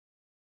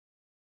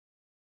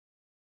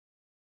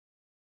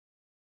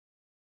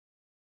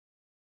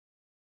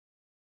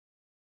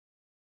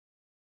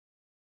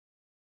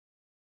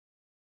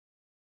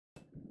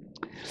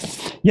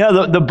You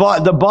know,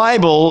 the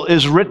Bible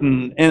is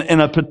written in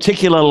a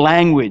particular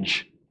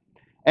language.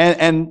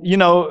 And, you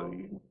know,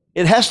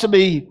 it has to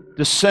be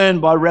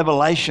discerned by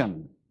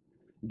revelation.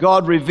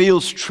 God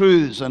reveals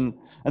truths, and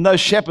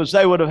those shepherds,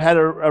 they would have had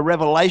a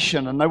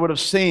revelation, and they would have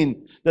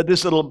seen that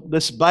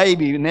this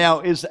baby now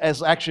is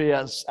actually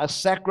a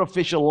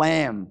sacrificial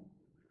lamb.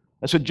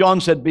 That's what John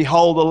said,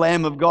 "Behold the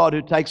Lamb of God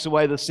who takes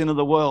away the sin of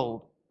the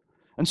world."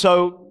 And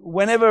so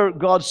whenever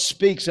God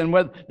speaks, and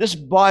when this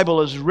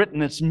Bible is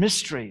written, it's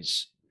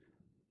mysteries.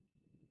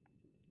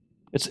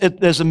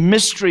 There's a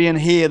mystery in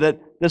here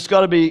that's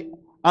got to be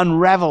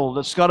unraveled.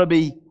 It's got to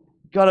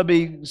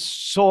be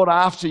sought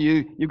after.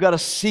 You've got to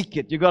seek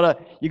it. You've got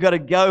to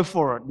go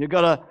for it. You've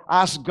got to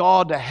ask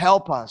God to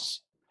help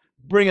us,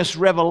 bring us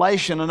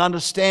revelation and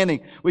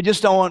understanding. We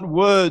just don't want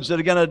words that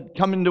are going to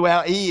come into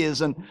our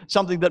ears and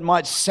something that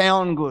might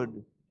sound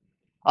good.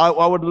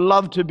 I would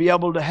love to be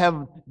able to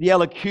have the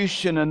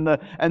elocution and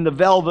the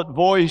velvet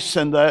voice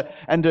and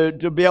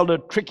to be able to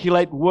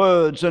articulate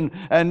words and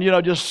you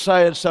know, just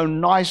say it so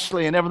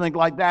nicely and everything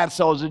like that,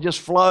 so as it just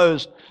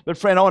flows. But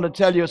friend, I want to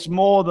tell you, it's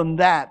more than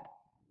that.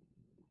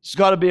 It's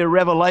got to be a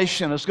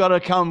revelation. It's got to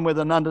come with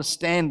an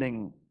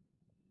understanding.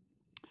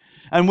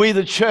 And we,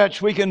 the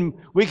church, we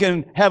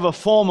can have a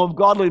form of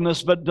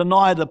godliness but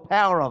deny the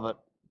power of it.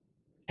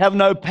 Have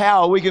no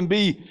power. We can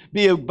be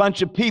a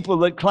bunch of people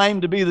that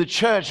claim to be the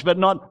church but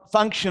not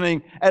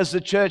functioning as the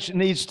church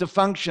needs to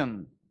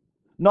function.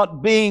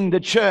 Not being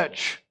the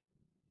church.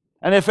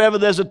 And if ever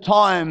there's a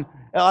time,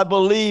 I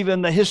believe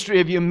in the history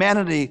of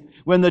humanity,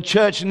 when the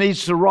church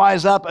needs to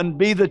rise up and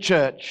be the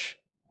church.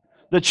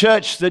 The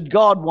church that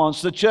God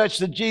wants, the church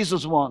that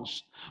Jesus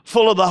wants.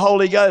 Full of the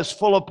Holy Ghost,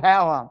 full of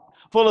power,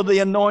 full of the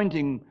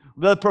anointing,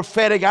 the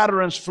prophetic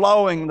utterance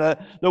flowing,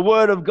 the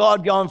word of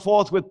God going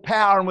forth with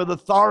power and with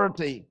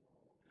authority,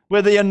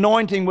 where the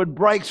anointing would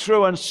break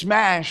through and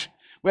smash,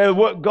 where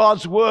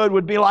God's word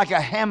would be like a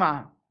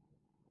hammer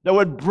that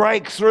would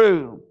break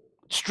through.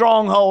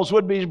 Strongholds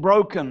would be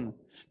broken.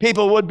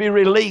 People would be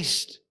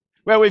released,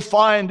 where we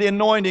find the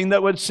anointing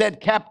that would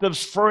set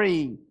captives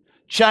free,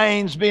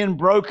 chains being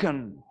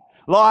broken,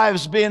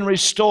 lives being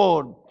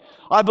restored.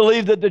 I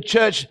believe that the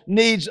church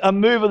needs a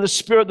move of the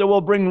Spirit that will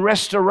bring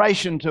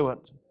restoration to it.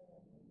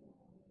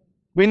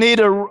 We need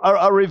a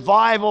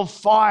revival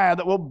fire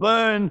that will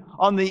burn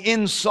on the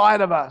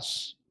inside of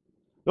us.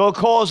 That will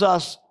cause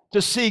us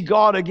to see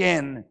God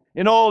again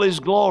in all His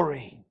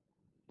glory.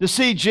 To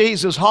see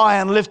Jesus high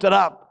and lifted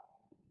up.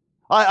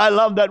 I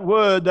love that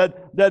word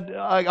that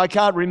I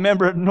can't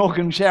remember it, Nork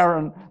and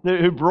Sharon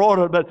who brought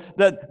it, but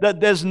that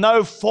there's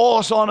no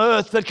force on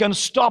earth that can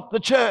stop the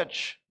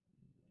church.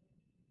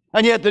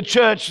 And yet the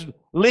church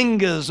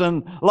lingers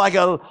and like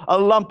a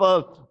lump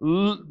of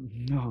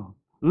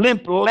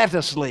limp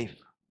lettuce leaf.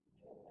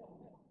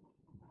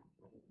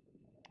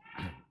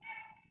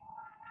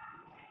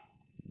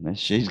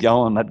 She's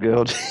going, that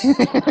girl.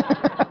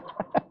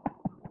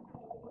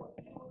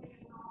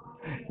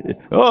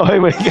 Oh,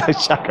 here we go,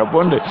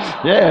 shakabundi.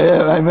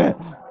 Yeah, amen.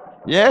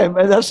 Yeah,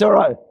 that's all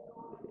right.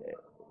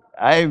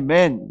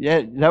 Amen.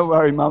 Yeah, don't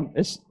worry, Mum.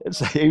 It's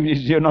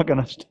you're not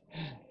going to.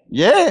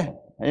 Yeah,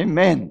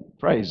 amen.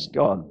 Praise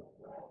God.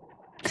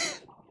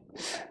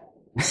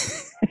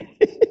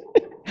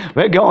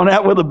 We're going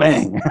out with a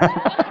bang.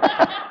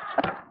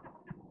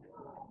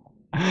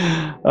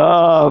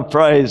 Oh,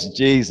 praise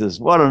Jesus.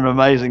 What an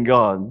amazing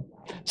God.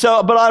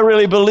 So, but I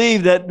really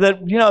believe that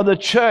you know, the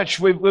church,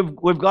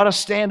 we've got to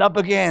stand up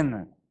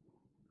again.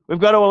 We've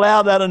got to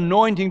allow that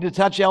anointing to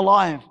touch our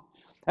life.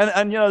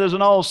 And you know, there's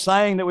an old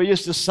saying that we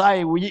used to say,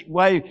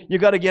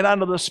 you've got to get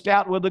under the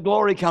spout where the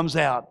glory comes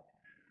out.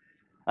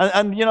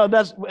 And you know,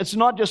 it's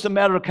not just a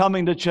matter of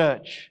coming to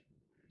church.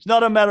 It's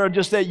not a matter of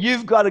just that.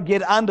 You've got to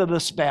get under the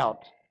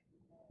spout.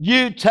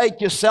 You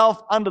take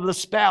yourself under the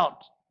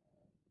spout.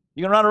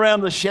 You can run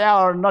around the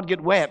shower and not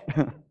get wet.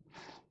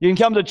 You can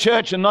come to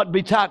church and not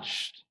be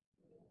touched.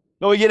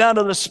 But we get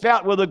under the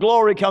spout where the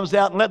glory comes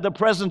out and let the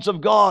presence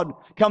of God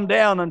come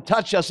down and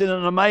touch us in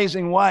an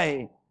amazing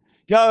way.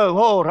 Go,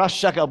 oh,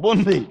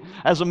 rashakabundi.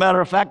 As a matter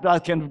of fact, I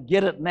can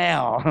get it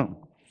now.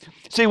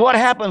 See, what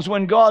happens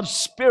when God's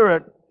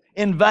Spirit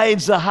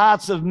invades the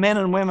hearts of men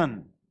and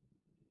women?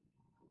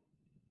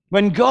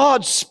 When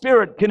God's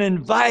Spirit can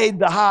invade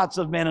the hearts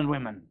of men and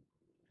women.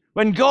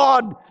 When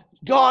God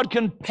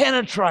can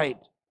penetrate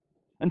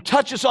and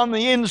touch us on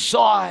the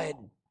inside,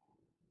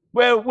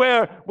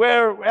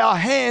 where our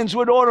hands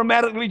would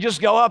automatically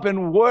just go up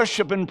in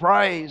worship and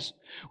praise,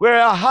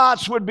 where our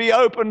hearts would be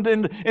opened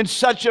in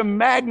such a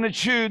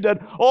magnitude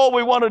that all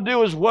we want to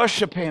do is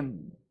worship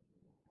Him,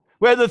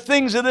 where the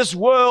things of this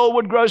world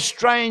would grow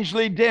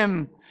strangely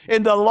dim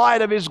in the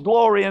light of His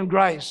glory and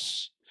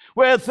grace,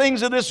 where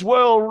things of this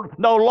world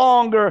no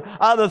longer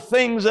are the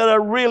things that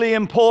are really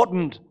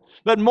important.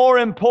 But more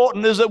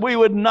important is that we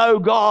would know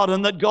God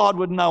and that God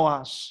would know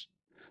us.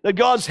 That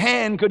God's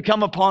hand could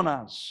come upon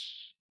us.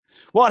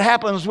 What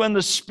happens when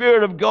the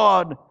Spirit of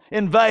God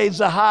invades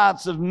the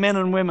hearts of men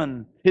and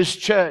women, His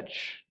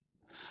church?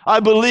 I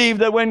believe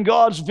that when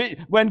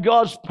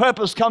God's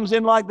purpose comes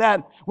in like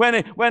that,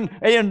 when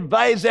He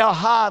invades our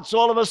hearts,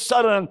 all of a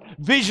sudden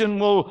vision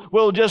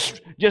will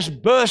just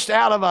burst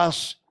out of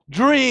us.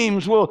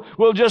 Dreams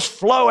will just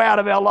flow out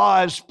of our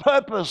lives.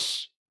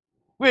 Purpose.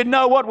 We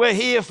know what we're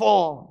here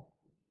for.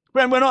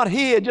 Friend, we're not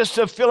here just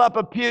to fill up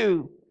a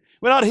pew.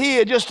 We're not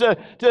here just to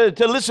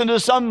listen to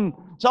some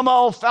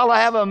old fella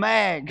have a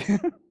mag.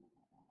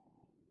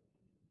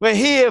 We're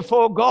here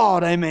for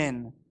God,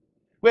 amen.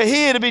 We're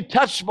here to be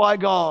touched by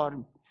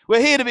God.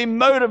 We're here to be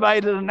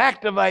motivated and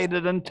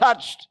activated and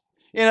touched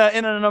in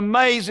an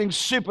amazing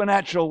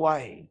supernatural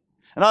way.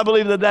 And I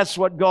believe that that's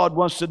what God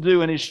wants to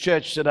do in His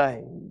church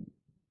today.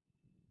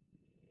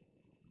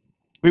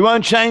 We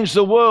won't change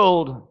the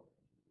world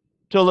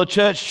till the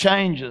church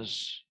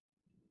changes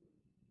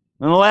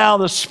and allow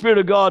the Spirit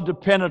of God to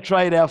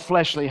penetrate our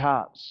fleshly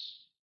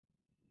hearts.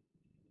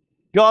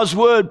 God's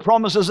Word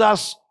promises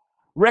us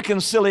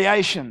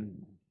reconciliation.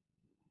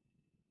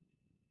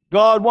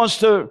 God wants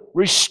to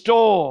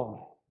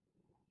restore.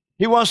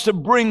 He wants to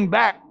bring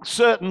back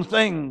certain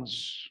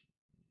things.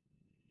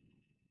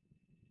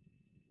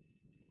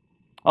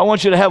 I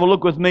want you to have a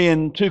look with me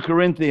in 2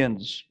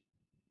 Corinthians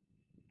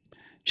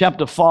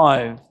chapter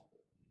 5.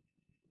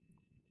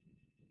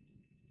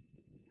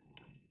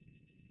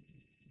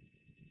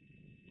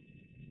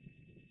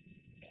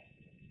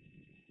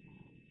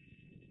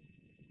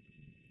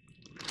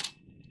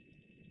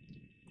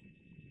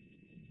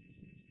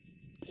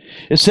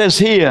 It says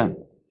here,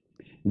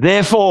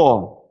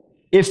 therefore,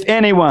 if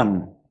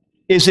anyone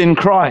is in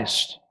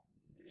Christ,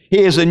 he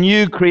is a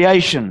new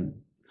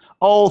creation.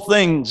 All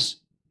things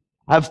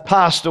have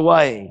passed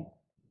away.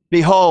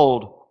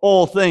 Behold,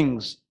 all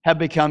things have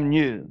become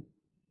new.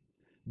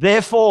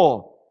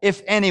 Therefore,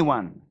 if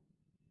anyone,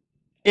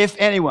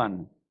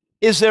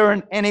 is there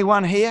an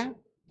anyone here?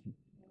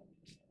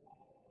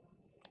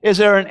 Is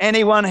there an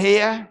anyone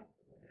here?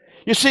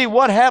 You see,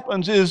 what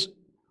happens is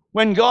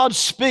when God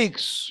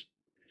speaks,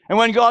 and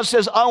when God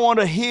says, I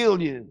want to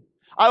heal you,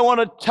 I want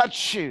to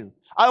touch you,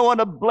 I want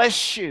to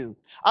bless you,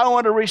 I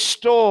want to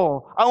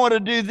restore, I want to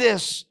do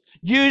this,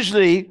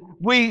 usually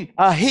we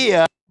are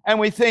here and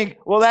we think,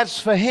 well, that's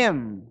for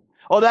him,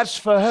 or that's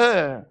for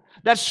her,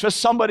 that's for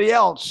somebody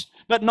else,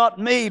 but not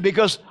me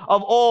because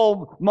of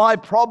all my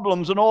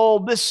problems and all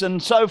this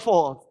and so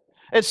forth.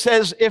 It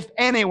says, if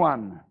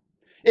anyone,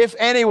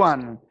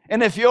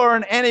 and if you're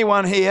an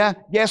anyone here,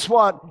 guess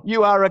what?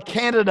 You are a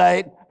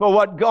candidate for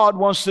what God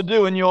wants to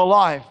do in your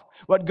life,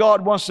 what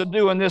God wants to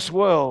do in this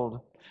world.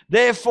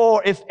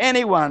 Therefore, if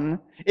anyone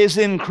is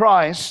in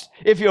Christ,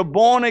 if you're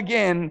born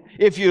again,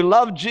 if you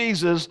love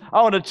Jesus,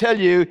 I want to tell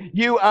you,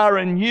 you are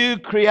a new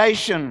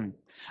creation.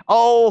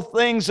 All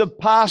things have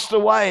passed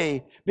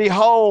away.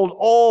 Behold,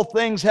 all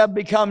things have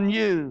become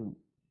new.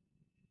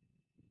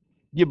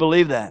 You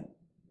believe that?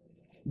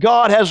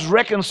 God has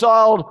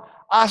reconciled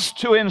us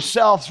to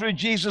himself through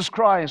Jesus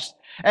Christ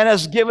and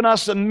has given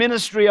us a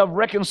ministry of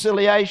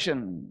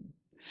reconciliation.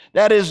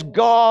 That is,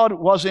 God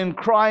was in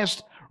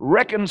Christ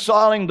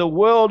reconciling the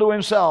world to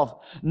himself,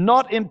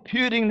 not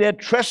imputing their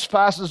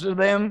trespasses to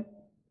them,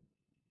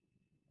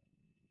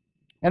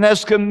 and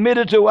has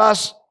committed to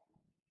us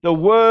the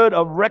word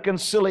of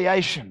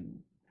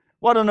reconciliation.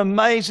 What an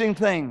amazing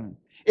thing.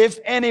 If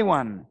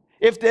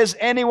there's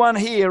anyone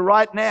here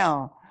right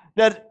now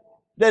that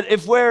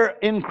if we're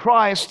in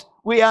Christ,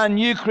 we are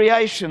new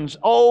creations.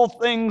 All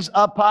things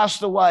are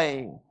passed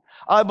away.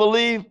 I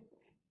believe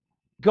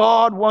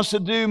God wants to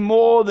do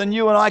more than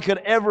you and I could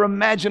ever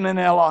imagine in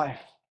our life.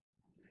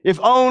 If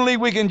only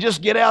we can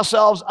just get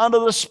ourselves under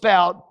the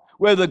spout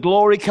where the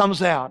glory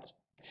comes out.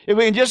 If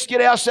we can just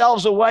get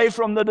ourselves away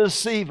from the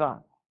deceiver.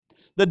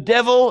 The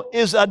devil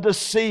is a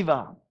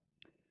deceiver.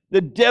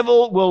 The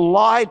devil will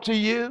lie to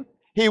you.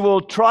 He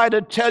will try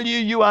to tell you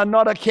you are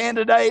not a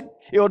candidate.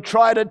 He will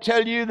try to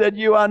tell you that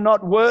you are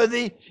not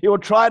worthy. He will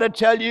try to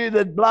tell you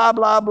that blah,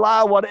 blah,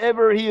 blah,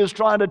 whatever he is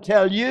trying to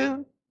tell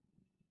you.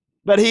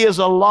 But he is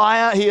a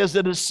liar. He is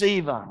a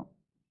deceiver.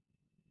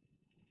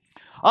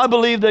 I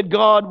believe that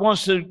God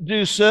wants to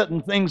do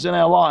certain things in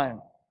our life.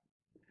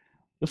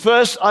 The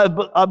first,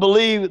 I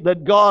believe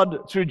that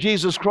God, through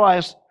Jesus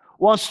Christ,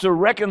 wants to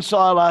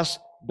reconcile us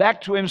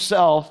back to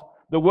himself,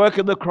 the work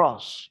of the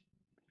cross.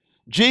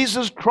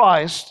 Jesus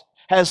Christ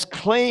has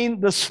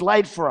cleaned the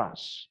slate for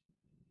us.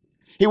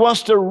 He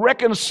wants to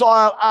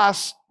reconcile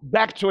us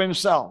back to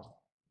himself.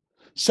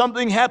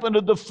 Something happened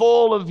at the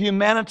fall of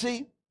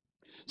humanity.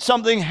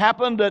 Something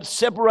happened that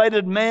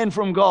separated man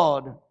from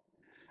God.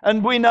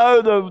 And we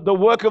know the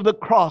work of the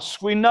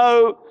cross. We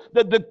know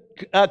that the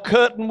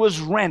curtain was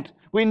rent.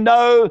 We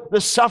know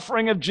the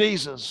suffering of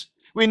Jesus.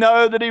 We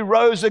know that he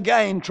rose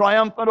again,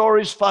 triumphant o'er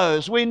his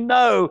foes. We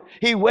know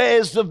he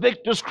wears the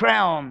victor's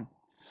crown.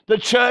 The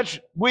church,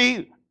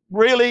 we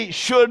really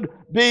should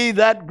be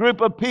that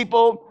group of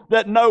people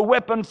that no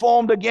weapon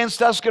formed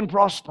against us can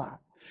prosper.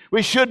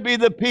 We should be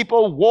the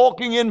people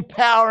walking in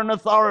power and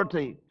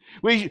authority.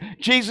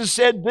 Jesus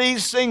said,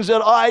 these things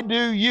that I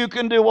do, you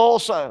can do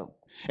also.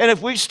 And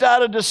if we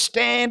started to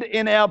stand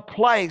in our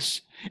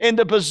place, in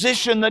the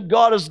position that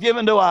God has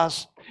given to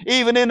us,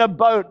 Even in a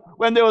boat,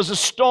 when there was a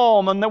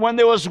storm and when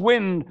there was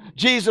wind,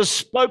 Jesus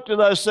spoke to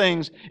those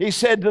things. He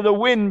said to the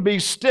wind, be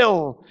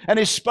still. And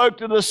he spoke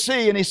to the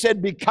sea and he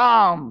said, be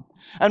calm.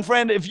 And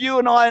friend, if you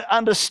and I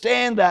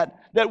understand that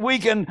we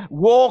can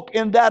walk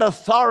in that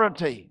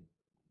authority.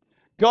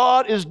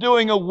 God is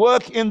doing a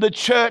work in the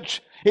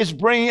church. He's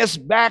bringing us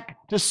back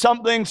to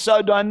something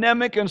so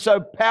dynamic and so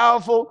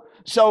powerful,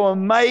 so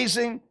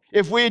amazing.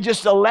 If we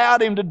just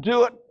allowed him to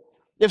do it,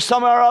 if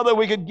somehow or other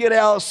we could get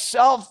our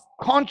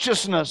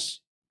self-consciousness,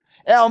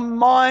 our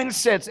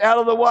mindsets out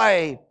of the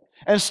way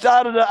and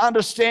started to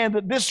understand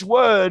that this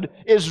word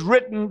is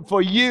written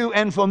for you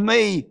and for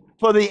me,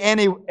 for the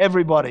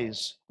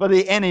everybody's, for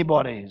the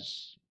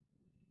anybody's.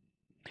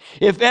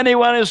 If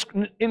anyone is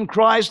in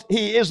Christ,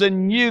 he is a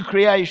new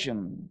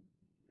creation.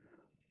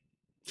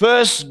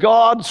 First,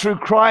 God, through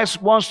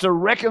Christ, wants to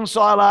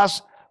reconcile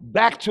us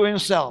back to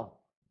himself.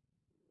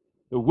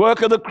 The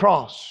work of the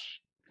cross.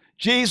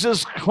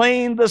 Jesus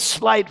cleaned the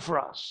slate for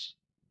us.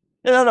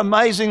 Isn't that an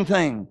amazing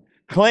thing?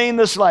 Clean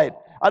the slate.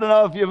 I don't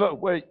know if you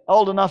were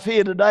old enough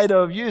here today to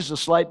have used a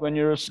slate when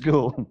you were at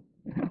school.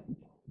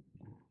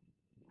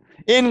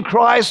 In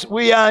Christ,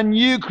 we are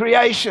new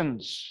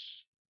creations.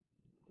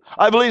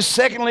 I believe,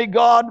 secondly,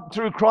 God,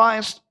 through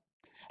Christ,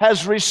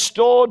 has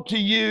restored to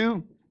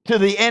you, to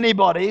the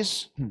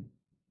anybody's,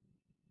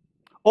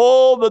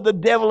 all that the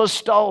devil has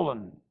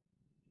stolen.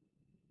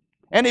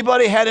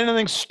 Anybody had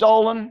anything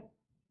stolen?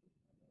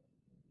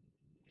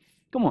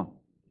 Come on.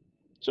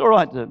 It's all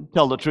right to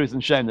tell the truth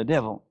and shame the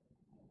devil.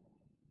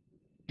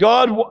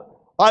 God,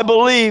 I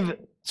believe,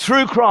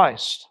 through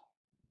Christ,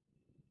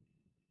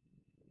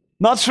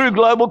 not through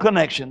global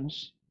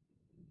connections,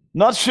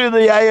 not through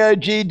the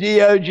AOG,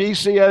 DOG,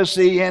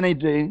 COC,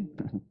 NED,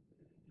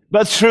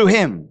 but through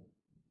him.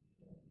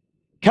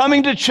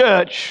 Coming to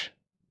church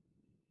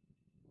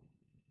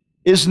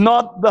is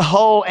not the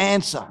whole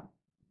answer.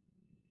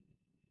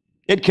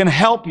 It can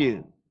help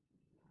you,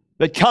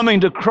 but coming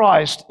to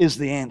Christ is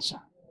the answer.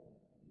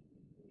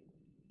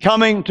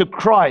 Coming to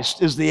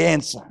Christ is the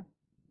answer.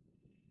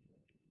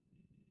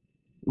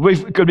 We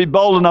could be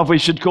bold enough, we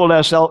should call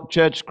our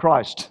church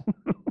Christ.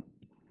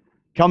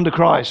 Come to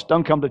Christ,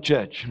 don't come to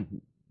church.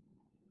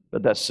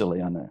 But that's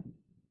silly, I know.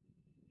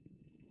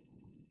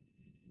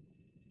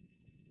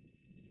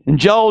 In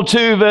Joel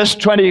 2, verse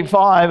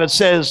 25, it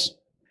says,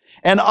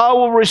 and I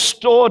will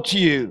restore to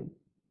you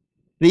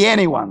the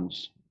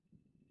anyone's.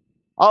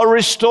 I'll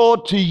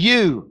restore to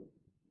you.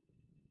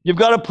 You've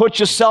got to put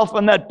yourself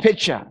in that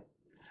picture.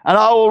 And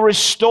I will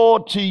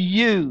restore to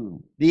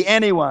you the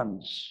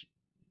anyone's.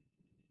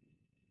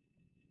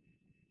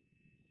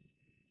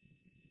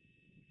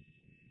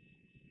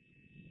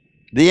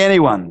 The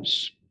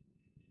anyone's.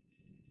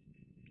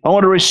 I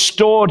want to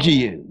restore to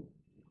you.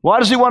 Why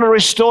does he want to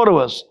restore to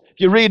us? If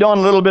you read on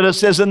a little bit, it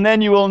says, and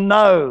then you will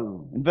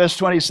know, in verse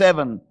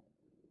 27,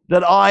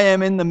 that I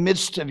am in the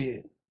midst of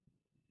you.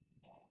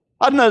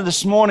 I don't know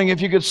this morning if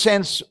you could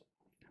sense,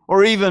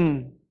 or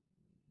even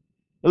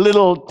a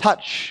little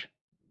touch,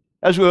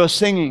 as we were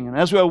singing and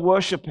as we were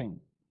worshiping,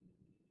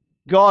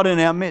 God in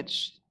our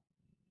midst.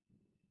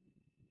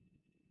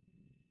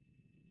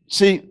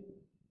 See,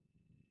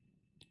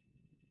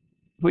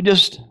 we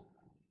just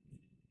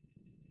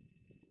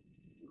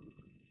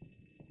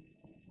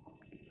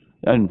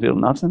don't feel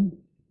nothing.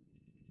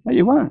 No,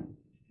 you won't.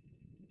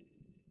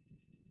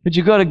 But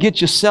you've got to get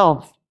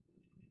yourself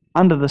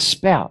under the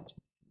spout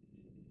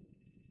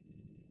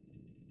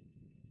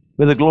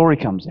where the glory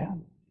comes out.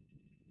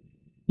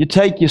 You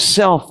take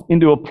yourself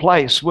into a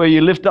place where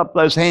you lift up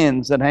those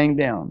hands that hang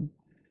down,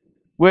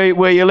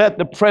 where you let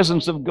the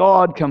presence of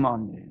God come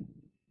on you,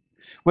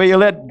 where you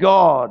let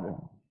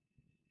God.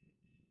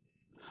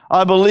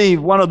 I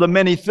believe one of the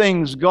many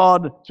things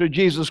God, through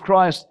Jesus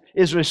Christ,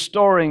 is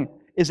restoring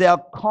is our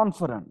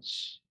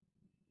confidence.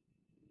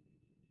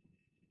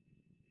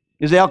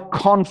 Is our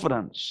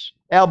confidence,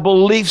 our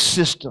belief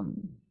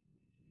system,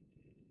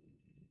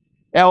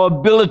 our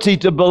ability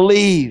to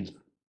believe.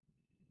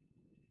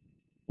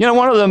 You know,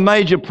 one of the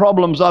major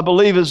problems, I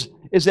believe,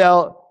 is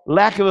our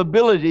lack of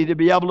ability to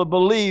be able to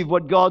believe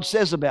what God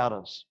says about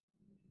us.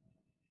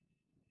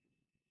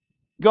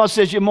 God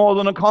says you're more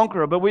than a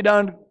conqueror, but we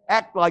don't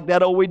act like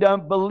that, or we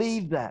don't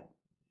believe that.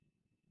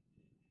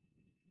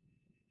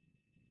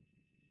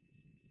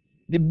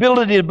 The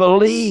ability to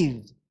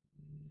believe,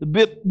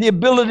 the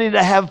ability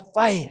to have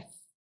faith.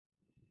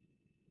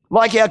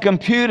 Like our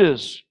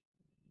computers,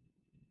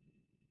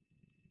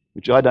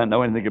 which I don't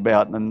know anything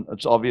about, and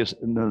it's obvious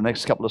in the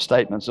next couple of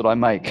statements that I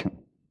make.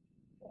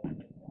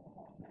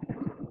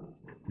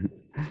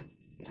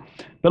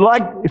 But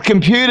like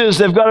computers,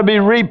 they've got to be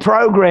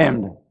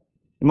reprogrammed.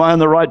 Am I on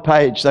the right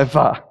page so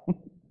far?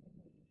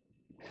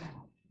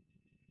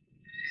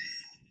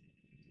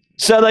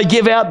 So they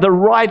give out the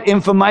right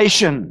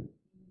information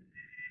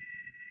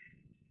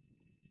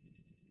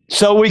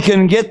so we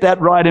can get that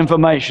right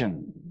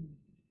information.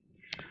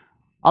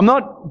 I'm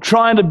not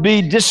trying to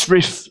be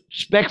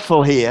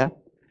disrespectful here,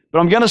 but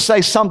I'm going to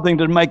say something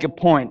to make a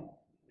point.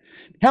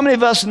 How many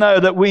of us know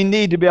that we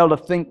need to be able to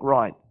think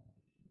right?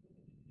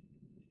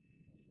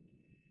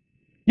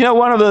 You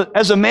know,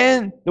 as a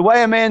man, the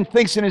way a man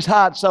thinks in his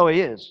heart, so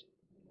he is.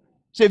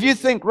 See, if you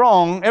think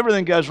wrong,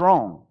 everything goes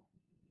wrong.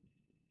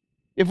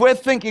 If we're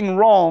thinking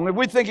wrong, if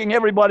we're thinking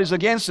everybody's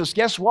against us,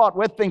 guess what?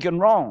 We're thinking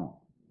wrong.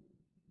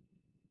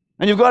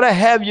 And you've got to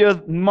have your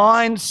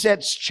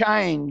mindsets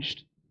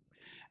changed.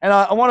 And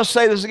I want to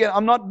say this again.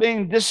 I'm not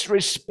being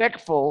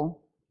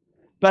disrespectful,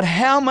 but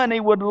how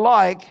many would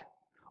like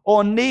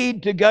or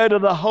need to go to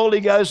the Holy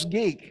Ghost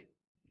geek? Is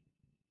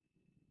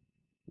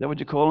that what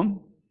you call them?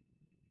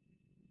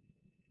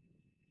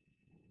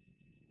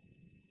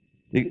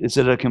 Is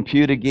it a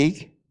computer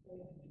geek?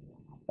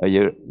 Oh,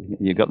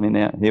 you got me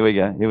now. Here we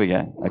go.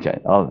 Okay.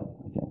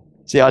 Okay.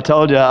 See, I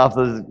told you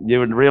after you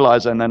would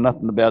realize I know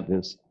nothing about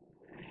this.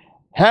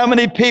 How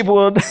many people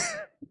would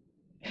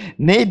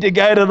need to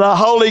go to the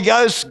Holy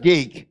Ghost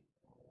geek?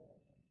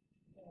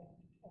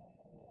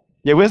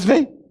 You with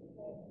me?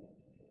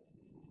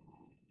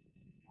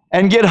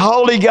 And get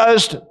Holy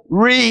Ghost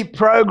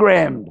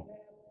reprogrammed.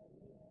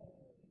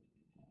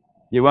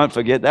 You won't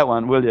forget that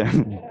one, will you?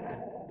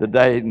 The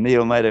day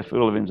Neil made a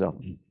fool of himself.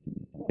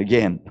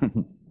 Again.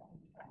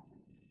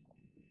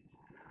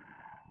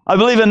 I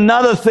believe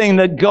another thing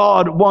that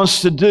God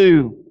wants to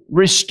do,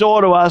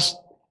 restore to us,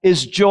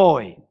 is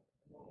joy.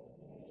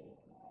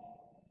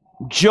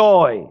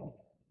 Joy.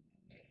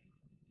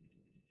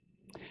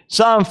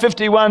 Psalm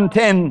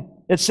 51:10,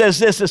 it says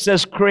this, it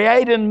says,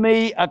 "Create in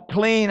me a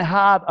clean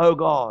heart, O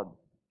God.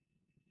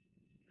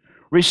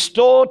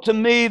 Restore to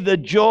me the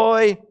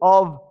joy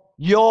of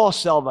your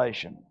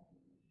salvation,"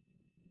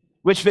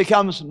 which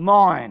becomes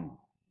mine.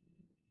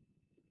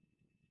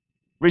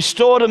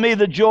 Restore to me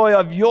the joy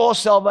of your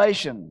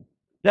salvation,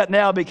 that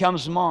now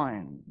becomes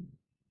mine.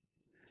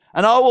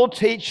 And I will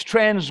teach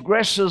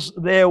transgressors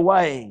their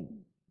way,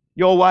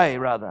 your way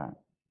rather.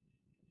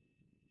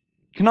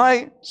 Can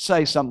I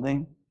say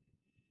something?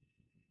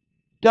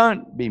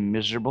 Don't be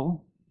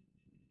miserable.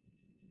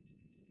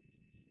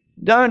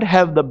 Don't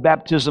have the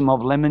baptism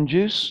of lemon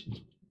juice.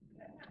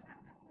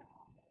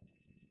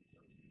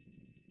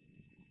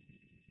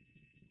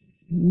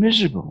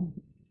 Miserable.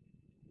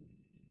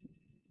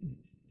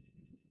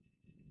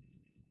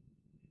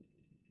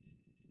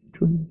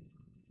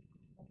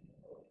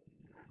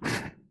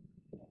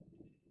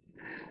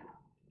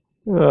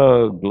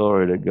 Oh,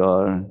 glory to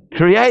God.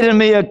 Create in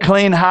me a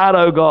clean heart,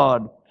 O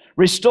God.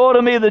 Restore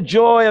to me the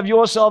joy of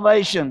your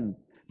salvation.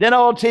 Then I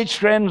will teach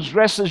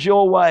transgressors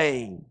your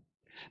way.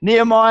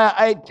 Nehemiah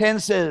 8:10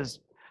 says,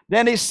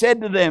 "Then he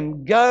said to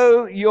them,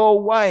 go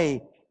your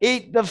way,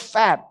 eat the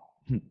fat."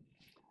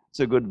 It's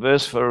a good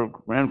verse for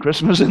around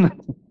Christmas, isn't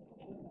it?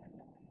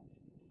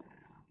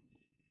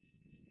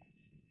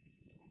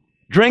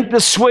 "Drink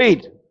the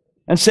sweet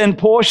and send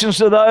portions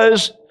to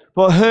those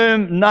for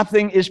whom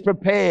nothing is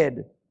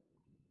prepared.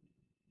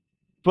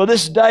 For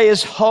this day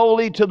is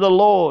holy to the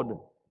Lord.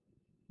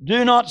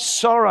 Do not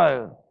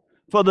sorrow,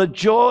 for the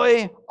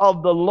joy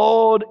of the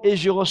Lord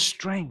is your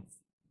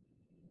strength."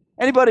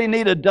 Anybody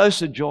need a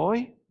dose of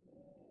joy?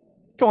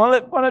 Come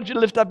on, why don't you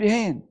lift up your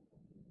hand?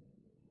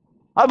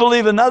 I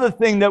believe another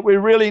thing that we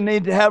really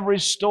need to have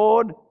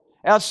restored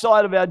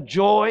outside of our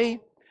joy,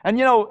 and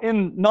you know,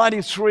 in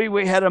 93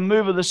 we had a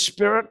move of the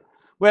Spirit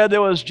where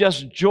there was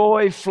just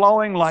joy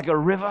flowing like a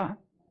river,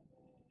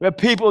 where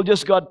people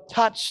just got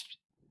touched.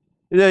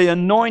 The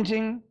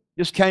anointing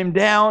just came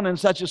down in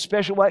such a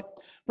special way.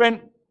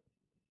 Friend,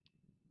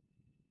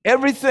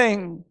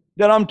 everything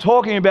that I'm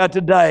talking about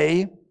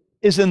today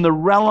is in the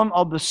realm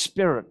of the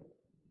Spirit.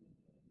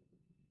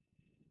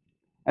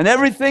 And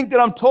everything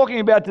that I'm talking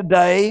about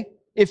today,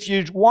 if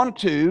you want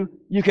to,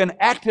 you can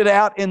act it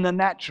out in the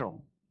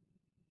natural.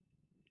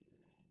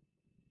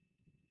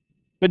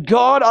 But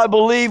God, I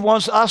believe,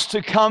 wants us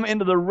to come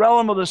into the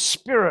realm of the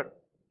Spirit,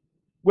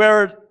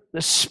 where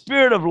the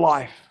Spirit of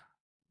life,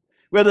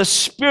 where the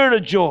Spirit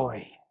of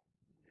joy,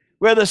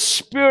 where the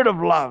Spirit of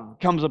love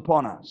comes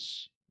upon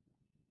us.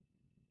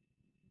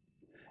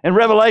 In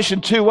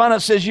Revelation 2:1 it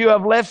says, "You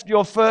have left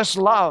your first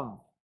love."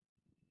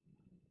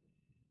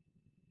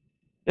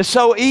 It's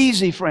so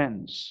easy,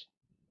 friends.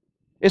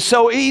 It's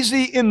so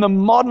easy in the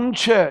modern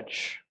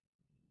church.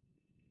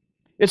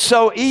 It's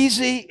so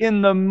easy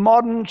in the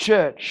modern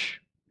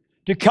church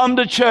to come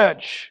to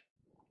church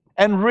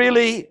and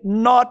really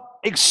not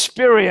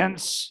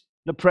experience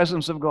the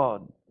presence of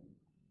God,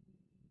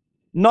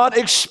 not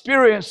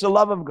experience the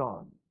love of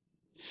God.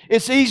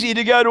 It's easy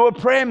to go to a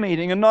prayer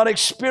meeting and not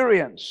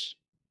experience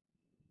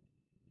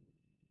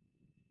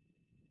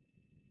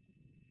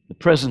the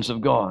presence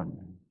of God.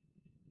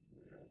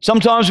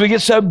 Sometimes we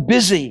get so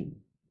busy,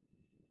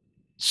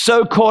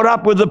 so caught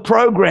up with the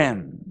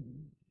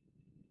program,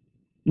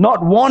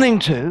 not wanting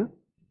to,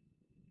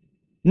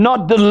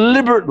 not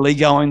deliberately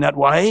going that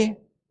way,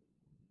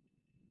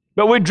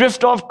 but we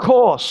drift off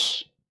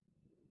course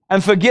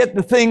and forget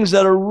the things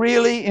that are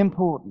really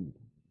important.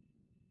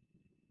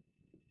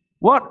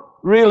 What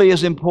really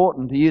is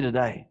important to you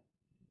today?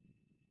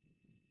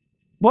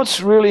 What's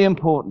really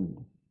important?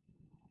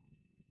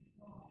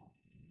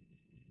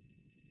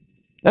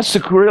 That's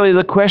really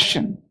the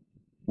question.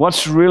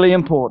 What's really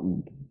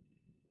important?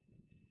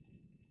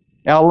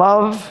 Our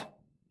love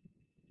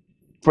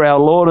for our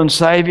Lord and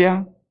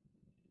Savior,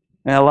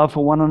 and our love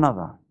for one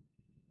another.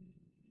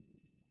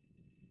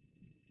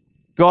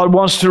 God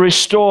wants to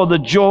restore the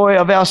joy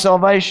of our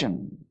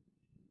salvation.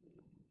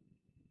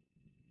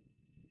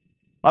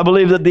 I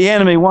believe that the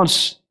enemy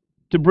wants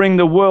to bring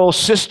the world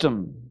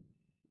system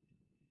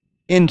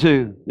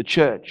into the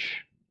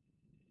church.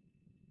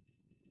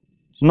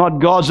 It's not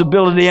God's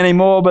ability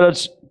anymore, but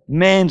it's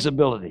man's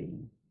ability.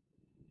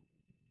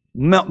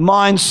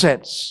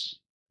 Mindsets.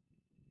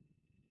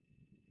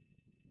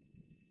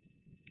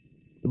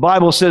 The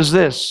Bible says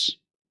this: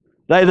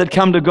 they that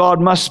come to God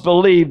must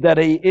believe that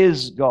He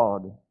is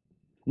God,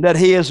 that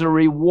He is a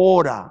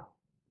rewarder,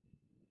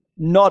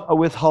 not a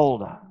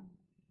withholder.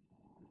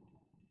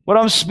 What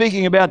I'm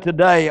speaking about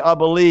today, I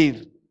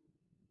believe,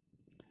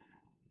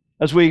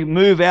 as we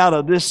move out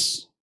of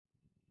this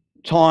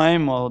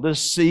time or this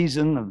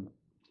season of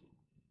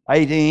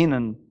 18,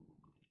 and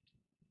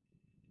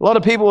a lot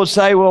of people would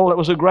say, well, it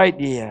was a great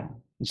year.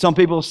 And some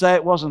people say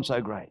it wasn't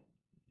so great.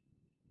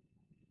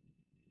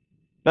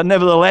 But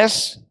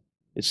nevertheless,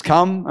 it's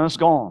come and it's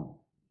gone.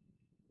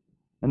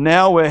 And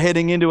now we're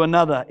heading into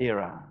another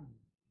era.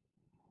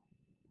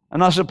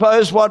 And I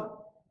suppose what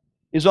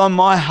is on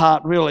my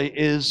heart really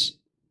is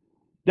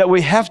that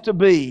we have to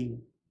be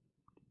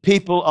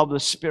people of the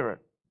Spirit.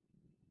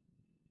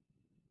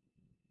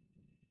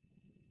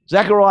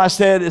 Zechariah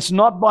said, it's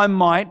not by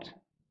might,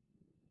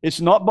 it's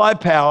not by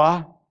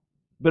power,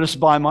 but it's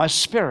by my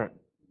Spirit.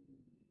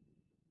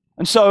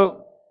 And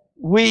so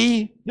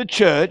we, the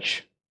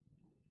church,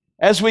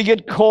 as we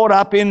get caught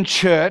up in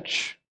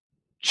church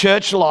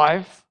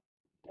life,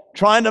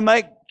 trying to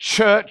make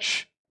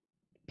church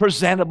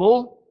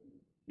presentable,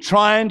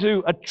 trying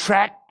to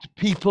attract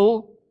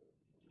people,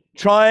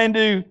 trying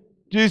to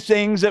do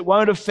things that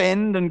won't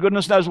offend and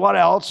goodness knows what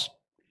else,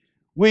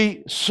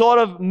 we sort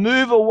of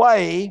move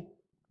away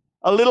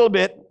a little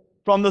bit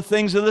from the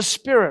things of the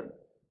Spirit.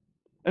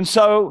 And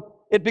so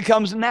it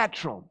becomes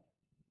natural.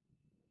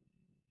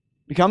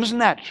 Becomes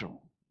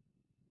natural.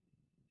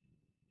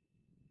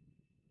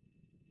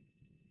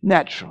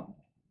 Natural.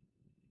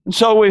 And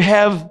so we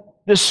have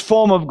this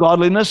form of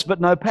godliness,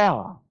 but no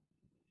power.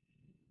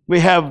 We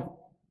have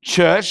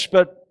church,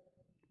 but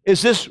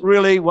is this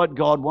really what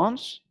God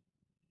wants?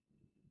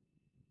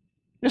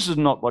 This is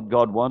not what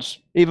God wants,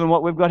 even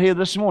what we've got here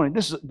this morning.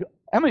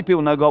 How many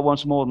people know God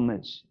wants more than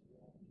this?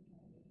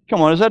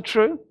 Come on, is that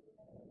true?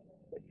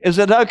 Is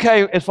it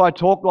okay if I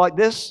talk like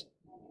this?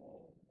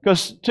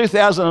 Because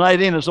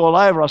 2018 is all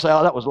over. I say,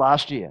 oh, that was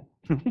last year.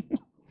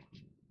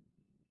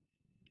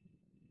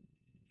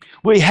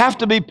 We have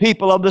to be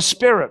people of the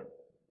Spirit.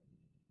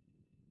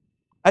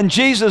 And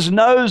Jesus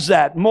knows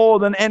that more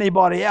than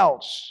anybody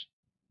else.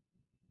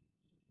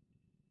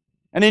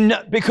 And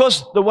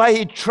because the way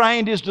He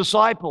trained His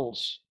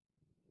disciples,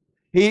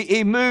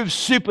 He moved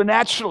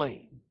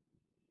supernaturally.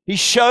 He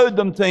showed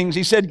them things.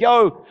 He said,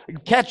 go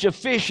catch a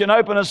fish and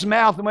open its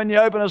mouth, and when you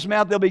open its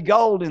mouth, there'll be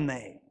gold in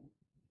there.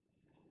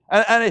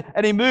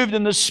 And He moved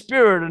in the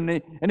Spirit,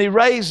 and He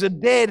raised the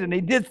dead, and He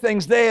did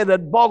things there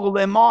that boggled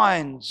their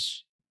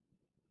minds.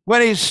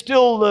 When He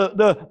stilled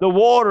the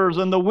waters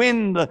and the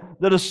wind,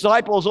 the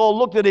disciples all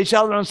looked at each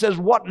other and says,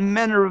 what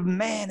manner of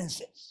man is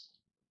this?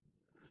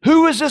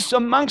 Who is this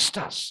amongst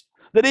us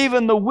that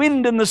even the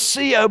wind and the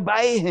sea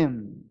obey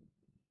Him?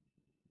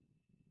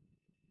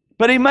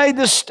 But He made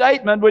this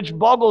statement which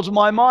boggles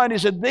my mind. He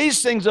said,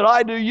 these things that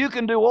I do, you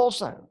can do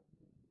also.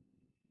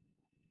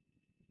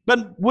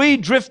 But we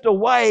drift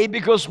away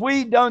because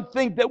we don't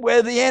think that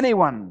we're the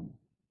anyone.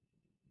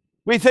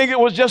 We think it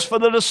was just for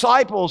the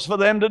disciples, for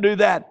them to do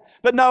that.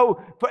 But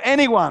no, for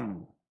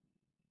anyone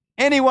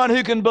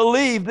who can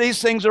believe,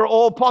 these things are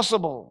all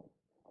possible.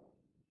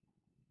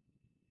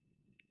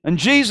 And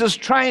Jesus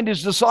trained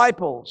His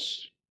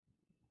disciples.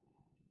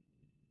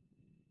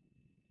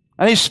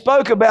 And He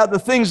spoke about the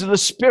things of the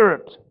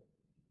Spirit.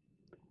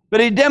 But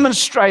He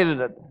demonstrated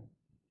it.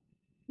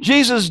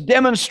 Jesus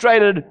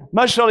demonstrated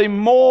most surely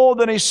more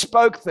than He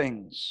spoke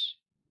things.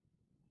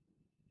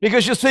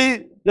 Because you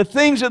see, the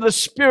things of the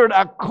Spirit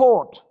are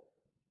caught.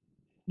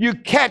 You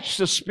catch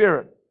the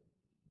Spirit.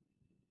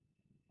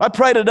 I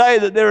pray today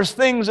that there's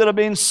things that have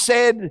been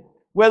said,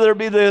 whether it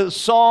be the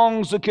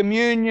songs, the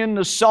communion,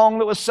 the song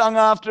that was sung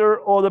after,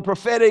 or the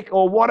prophetic,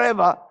 or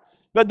whatever,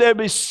 but there'd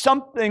be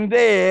something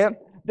there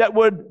that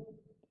would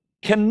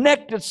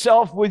connect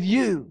itself with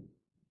you.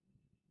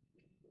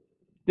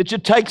 That you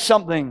take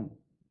something.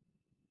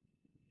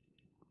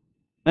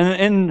 And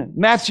in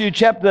Matthew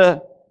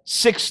chapter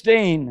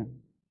 16,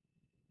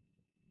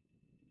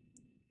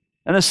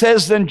 and it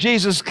says, then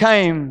Jesus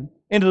came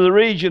into the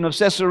region of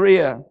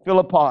Caesarea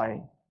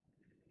Philippi.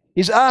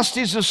 He's asked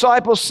His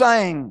disciples,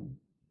 saying,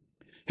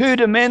 who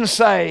do men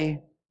say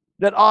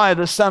that I,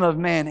 the Son of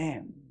Man,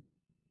 am?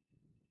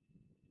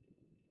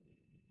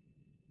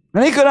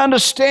 And He could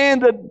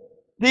understand that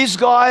these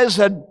guys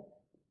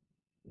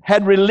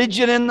had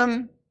religion in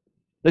them.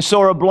 They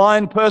saw a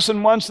blind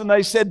person once and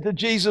they said to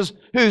Jesus,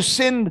 who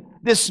sinned,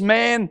 this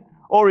man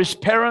or his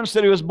parents,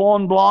 that he was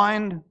born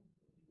blind?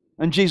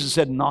 And Jesus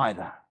said,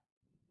 neither.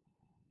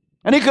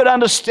 And he could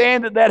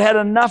understand that that had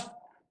enough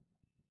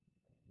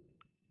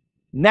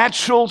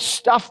natural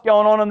stuff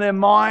going on in their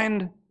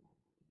mind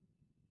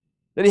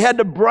that he had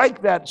to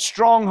break that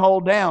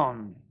stronghold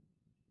down.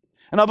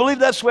 And I believe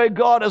that's where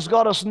God has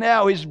got us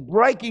now. He's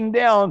breaking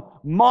down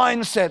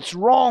mindsets,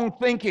 wrong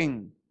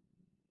thinking.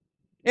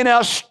 In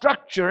our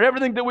structure,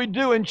 everything that we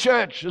do in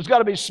church has got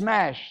to be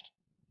smashed.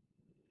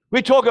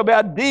 We talk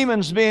about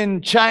demons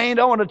being chained.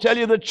 I want to tell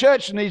you the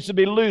church needs to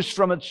be loosed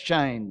from its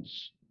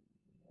chains.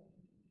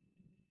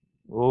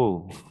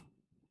 Oh.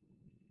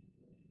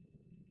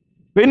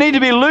 We need to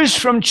be loosed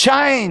from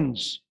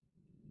chains.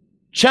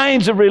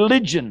 Chains of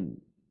religion.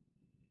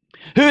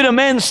 Who do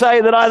men say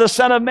that I, the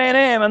Son of Man,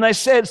 am? And they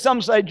said,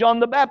 some say John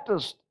the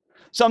Baptist.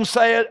 Some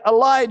say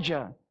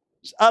Elijah.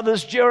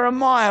 Others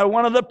Jeremiah,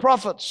 one of the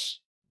prophets.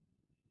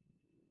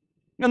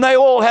 And they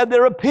all had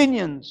their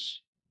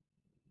opinions.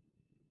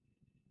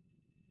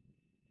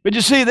 But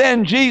you see,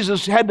 then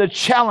Jesus had to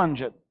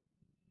challenge it.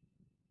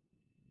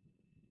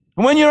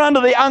 And when you're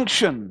under the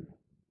unction,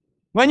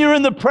 when you're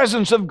in the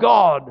presence of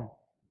God,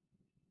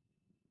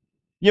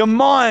 your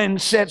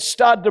mindsets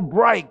start to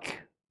break.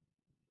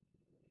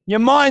 Your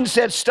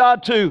mindsets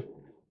start to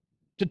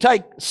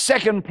take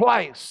second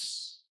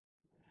place.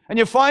 And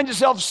you find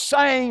yourself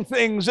saying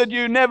things that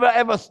you never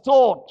ever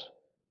thought.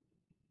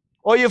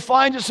 Or you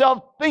find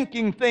yourself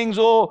thinking things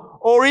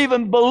or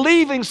even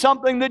believing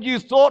something that you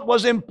thought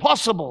was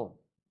impossible.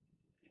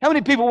 How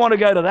many people want to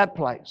go to that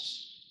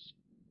place?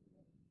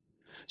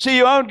 See,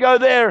 you won't go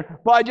there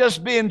by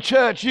just being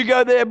church. You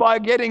go there by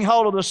getting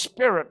hold of the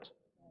Spirit.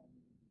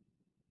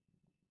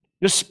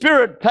 The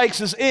Spirit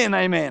takes us in,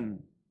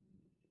 amen.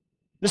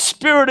 The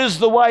Spirit is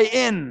the way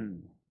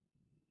in.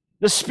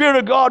 The Spirit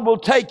of God will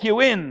take you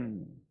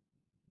in.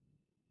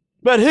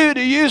 But who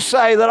do you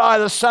say that I,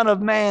 the Son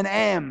of Man,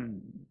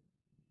 am?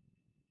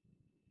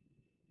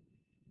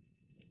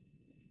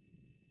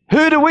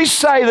 Who do we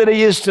say that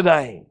He is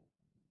today?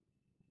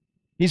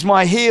 He's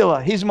my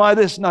healer. He's my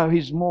this. No,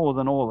 He's more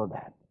than all of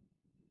that.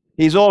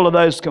 He's all of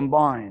those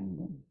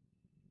combined.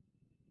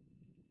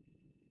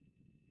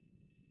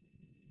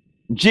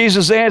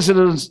 Jesus answered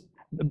us,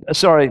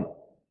 and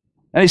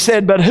He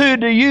said, but who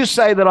do you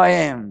say that I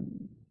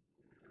am?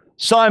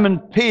 Simon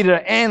Peter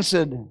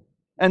answered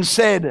and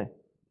said,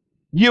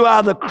 you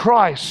are the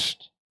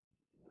Christ,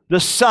 the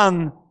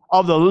Son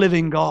of the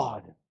living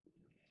God.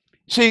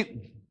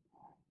 See,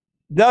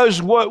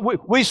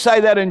 we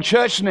say that in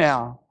church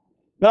now,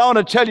 but I want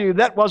to tell you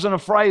that wasn't a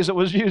phrase that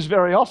was used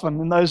very often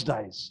in those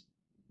days.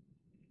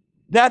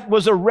 That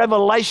was a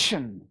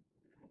revelation.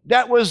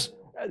 That was,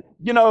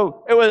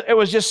 it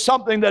was just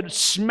something that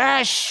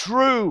smashed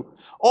through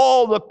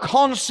all the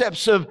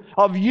concepts of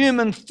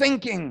human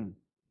thinking.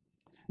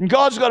 And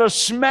God's got to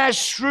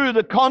smash through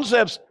the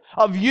concepts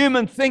of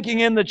human thinking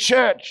in the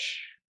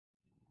church.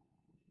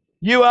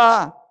 You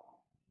are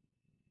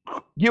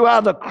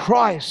the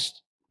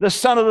Christ, the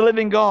Son of the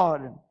living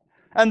God.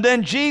 And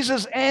then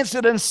Jesus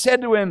answered and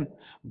said to him,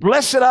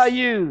 blessed are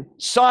you,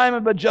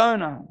 Simon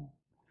Bar-Jonah,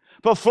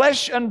 for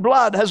flesh and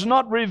blood has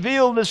not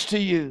revealed this to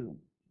you.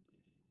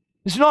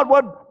 It's not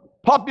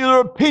what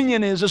popular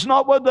opinion is. It's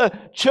not what the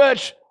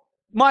church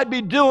might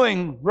be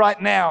doing right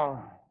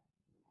now.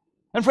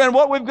 And friend,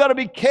 what we've got to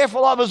be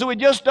careful of is that we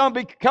just don't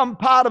become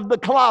part of the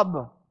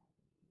club.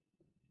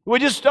 We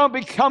just don't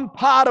become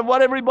part of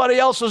what everybody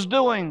else is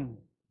doing.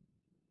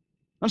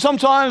 And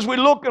sometimes we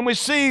look and we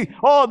see,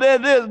 oh,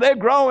 they're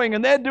growing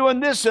and they're doing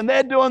this and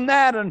they're doing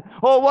that, and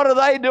oh, what are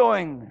they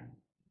doing?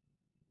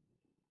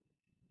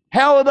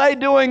 How are they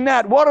doing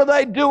that? What are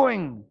they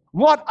doing?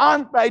 What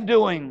aren't they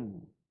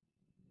doing?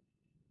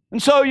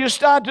 And so you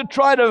start to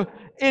try to,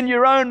 in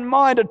your own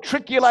mind,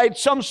 articulate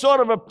some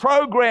sort of a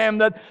program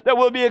that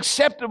will be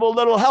acceptable,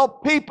 that will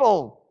help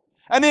people.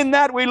 And in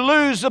that we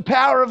lose the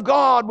power of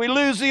God. We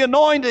lose the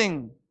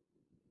anointing.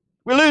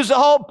 We lose the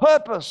whole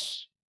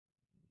purpose.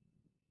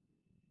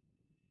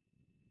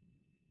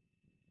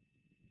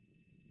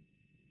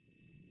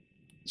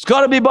 It's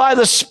got to be by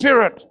the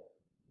Spirit.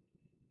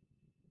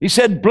 He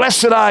said,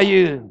 blessed are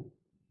you,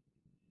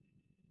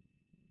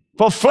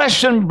 for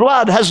flesh and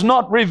blood has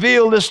not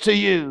revealed this to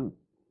you.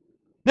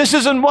 This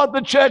isn't what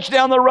the church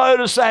down the road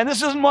is saying.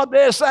 This isn't what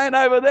they're saying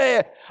over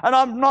there. And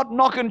I'm not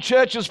knocking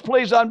churches,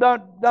 please.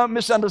 Don't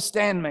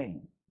misunderstand me.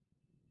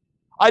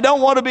 I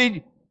don't want to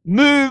be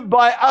moved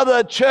by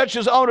other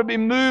churches. I want to be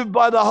moved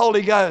by the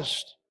Holy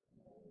Ghost.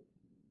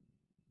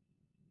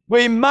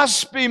 We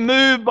must be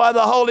moved by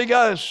the Holy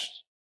Ghost.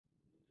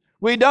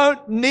 We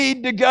don't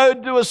need to go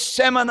to a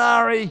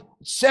seminary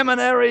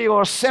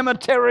or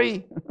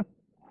cemetery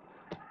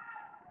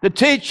to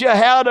teach you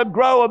how to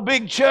grow a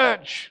big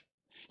church.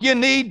 You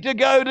need to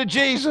go to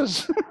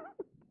Jesus.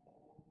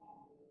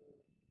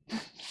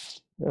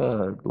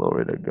 Oh,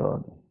 glory to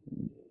God.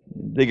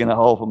 I'm digging a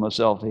hole for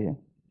myself here.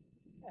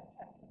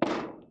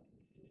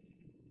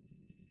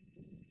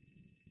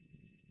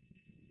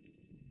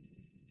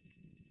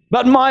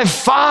 But my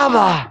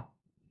Father,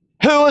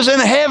 who is in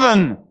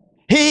heaven,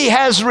 He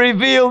has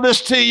revealed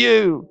this to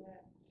you.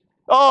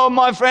 Oh,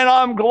 my friend,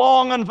 I'm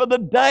longing for the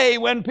day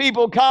when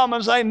people come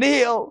and say,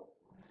 Neil,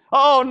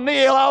 Oh,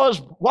 Neil, I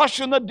was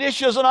washing the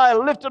dishes and I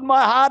lifted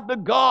my heart to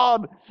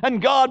God,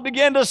 and God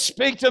began to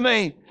speak to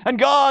me, and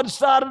God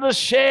started to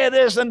share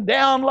this and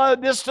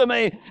download this to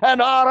me,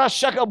 and ara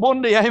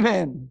shakabundi,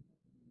 amen.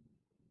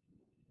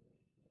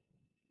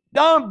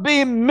 Don't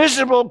be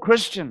miserable,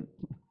 Christian.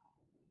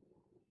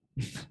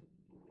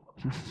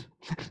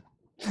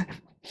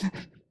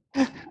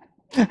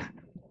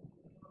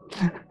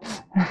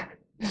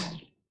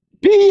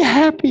 Be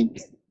happy.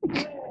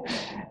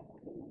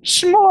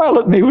 Smile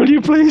at me, will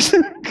you please?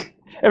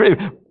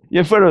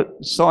 You put a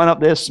sign up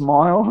there,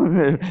 smile,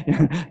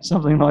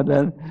 something like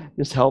that.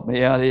 Just help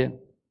me out here.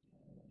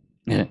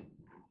 Yeah.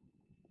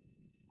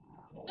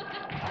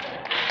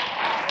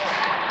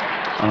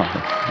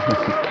 Oh.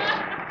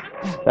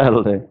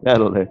 That'll do.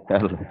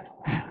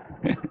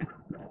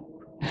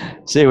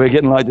 See, we're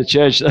getting like the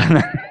church.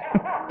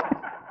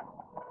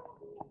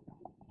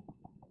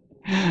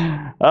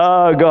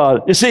 Oh,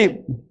 God. You see,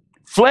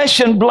 flesh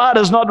and blood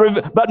is not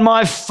revealed, but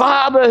my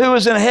Father who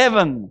is in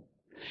heaven.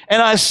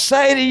 And I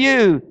say to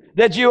you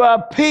that you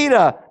are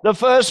Peter, the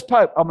first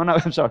pope. Oh, no,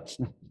 I'm sorry.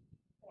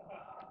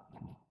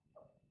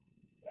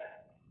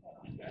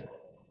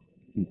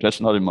 That's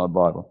not in my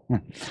Bible.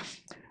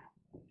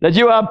 That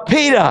you are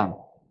Peter,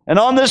 and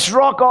on this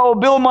rock I will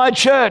build my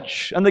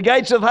church, and the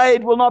gates of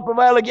Hades will not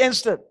prevail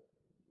against it.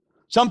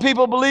 Some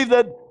people believe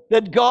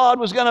that God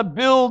was going to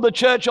build the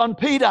church on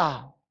Peter.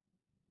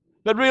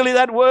 But really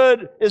that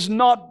word is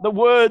not the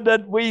word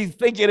that we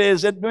think it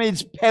is. It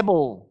means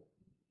pebble.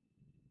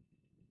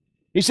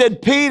 He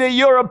said, Peter,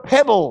 you're a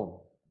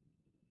pebble.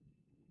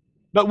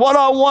 But what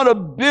I want to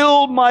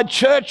build my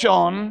church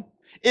on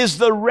is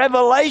the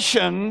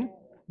revelation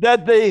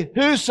that the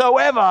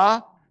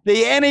whosoever,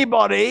 the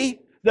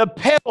anybody, the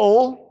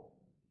pebble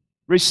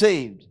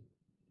received.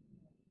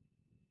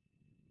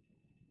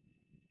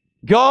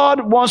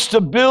 God wants to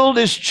build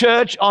His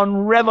church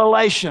on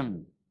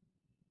revelation,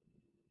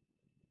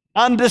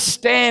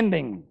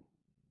 understanding.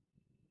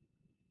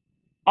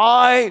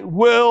 I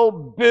will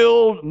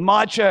build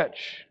my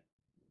church.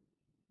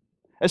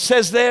 It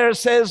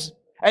says,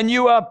 and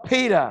you are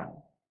Peter.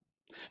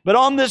 But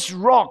on this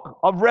rock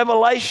of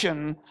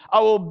revelation,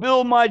 I will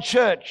build my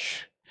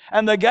church,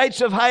 and the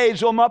gates of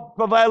Hades will not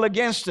prevail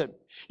against it.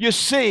 You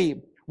see,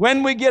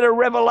 when we get a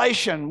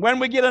revelation, when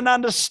we get an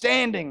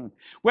understanding,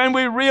 when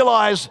we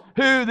realize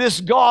who this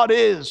God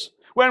is,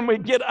 when we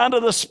get under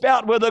the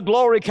spout where the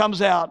glory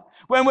comes out,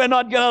 when we're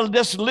not going to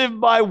just live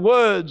by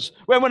words,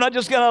 when we're not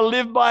just going to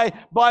live by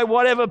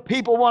whatever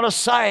people want to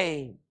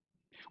say.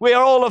 We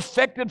are all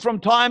affected from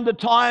time to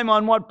time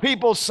on what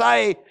people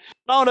say.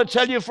 I want to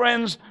tell you,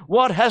 friends,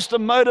 what has to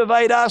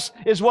motivate us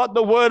is what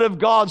the Word of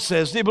God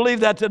says. Do you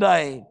believe that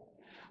today?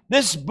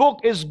 This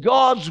book is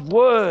God's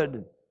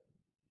Word.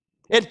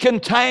 It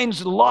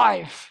contains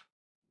life.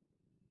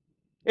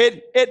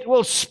 It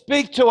will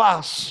speak to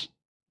us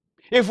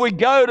if we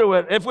go to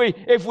it,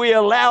 if we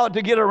allow it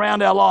to get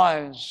around our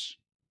lives.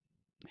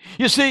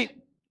 You see,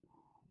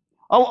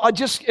 can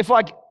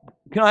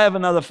I have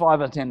another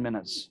 5 or 10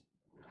 minutes?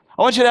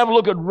 I want you to have a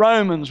look at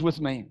Romans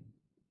with me.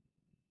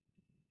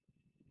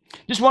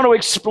 Just want to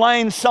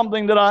explain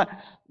something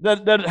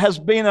that has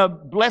been a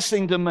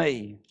blessing to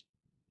me.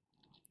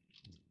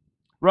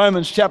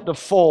 Romans chapter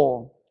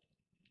 4.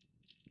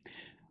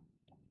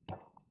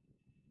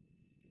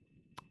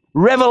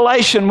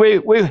 Revelation,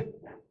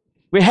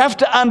 we have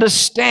to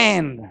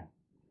understand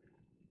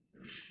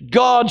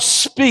God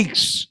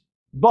speaks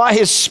by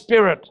His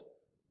Spirit.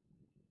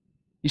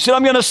 He said,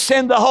 I'm going to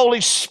send the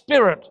Holy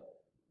Spirit,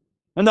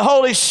 and the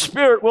Holy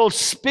Spirit will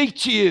speak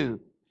to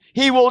you.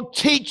 He will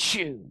teach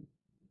you.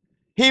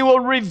 He will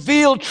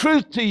reveal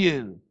truth to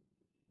you.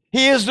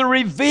 He is the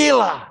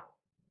revealer.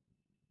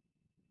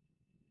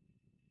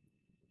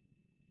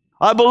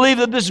 I believe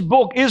that this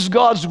book is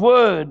God's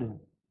Word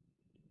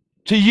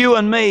to you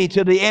and me,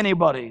 to the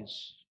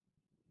anybody's.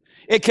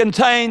 It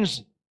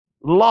contains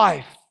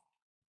life.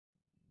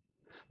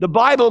 The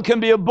Bible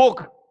can be a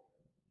book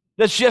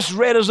that's just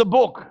read as a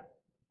book.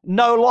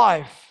 No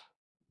life.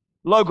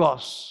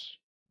 Logos.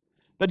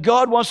 But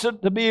God wants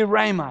it to be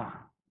rhema.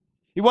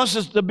 He wants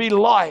us to be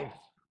life.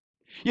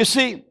 You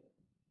see,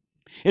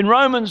 in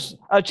Romans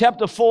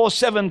chapter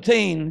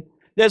 4:17,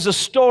 there's a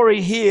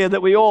story here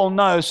that we all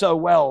know so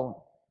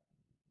well.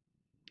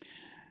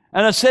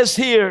 And it says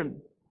here,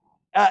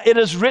 it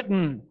is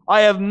written,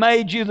 I have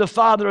made you the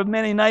father of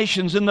many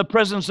nations in the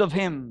presence of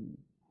Him.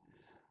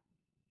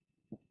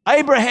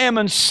 Abraham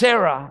and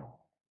Sarah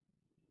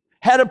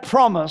had a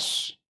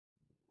promise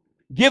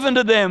given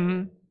to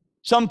them,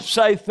 some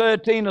say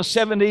 13 or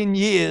 17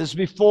 years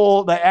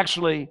before they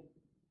actually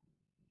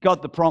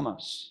got the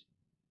promise.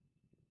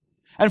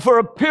 And for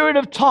a period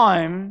of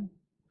time,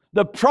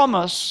 the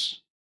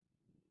promise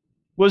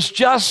was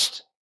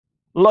just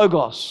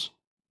logos.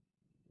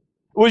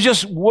 It was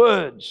just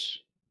words.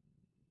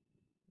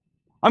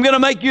 I'm going to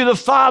make you the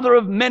father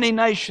of many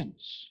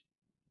nations.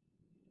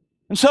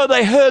 And so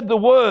they heard the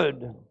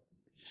word.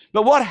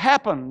 But what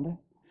happened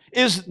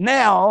is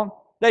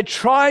now they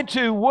tried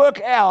to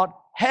work out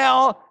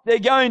how they're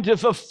going to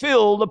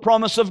fulfill the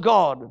promise of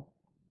God.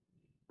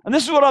 and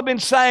this is what I've been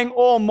saying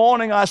all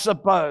morning, I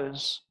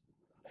suppose,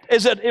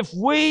 is that if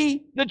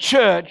we, the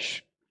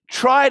church,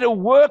 try to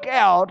work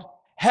out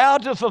how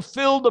to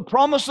fulfill the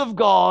promise of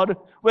God,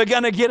 we're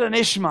going to get an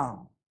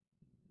Ishmael.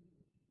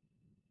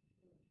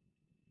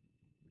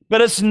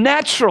 But it's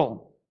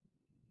natural.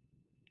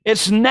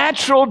 It's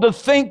natural to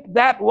think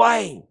that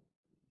way.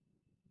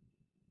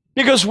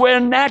 Because we're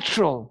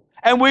natural,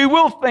 and we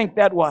will think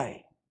that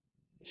way.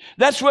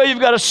 That's where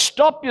you've got to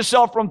stop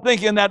yourself from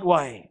thinking that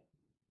way.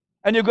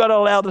 And you've got to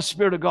allow the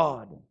Spirit of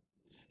God.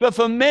 But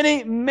for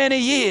many, many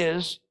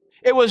years,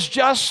 it was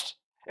just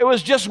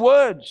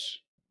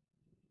words.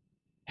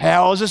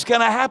 How is this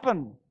going to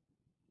happen?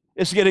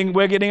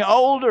 We're getting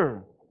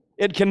older.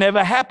 It can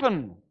never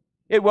happen.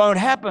 It won't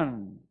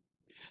happen.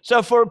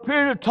 So for a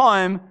period of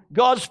time,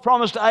 God's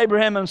promise to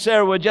Abraham and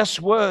Sarah were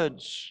just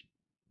words.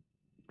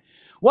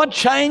 What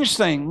changed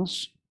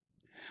things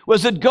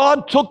was that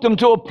God took them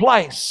to a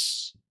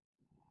place.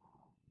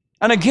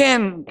 And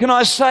again, can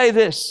I say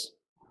this?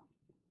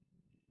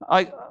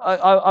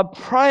 I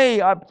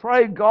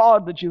pray,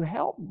 God, that you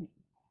help me.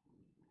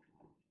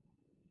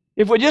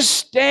 If we're just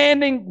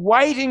standing,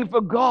 waiting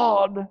for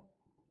God,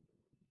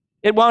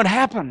 it won't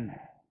happen.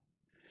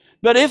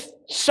 But if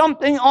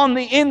something on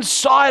the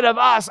inside of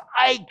us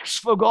aches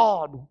for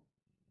God,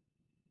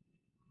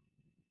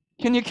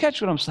 can you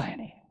catch what I'm saying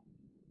here?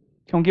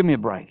 Come on, give me a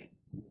break.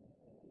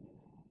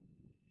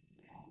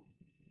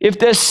 If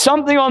there's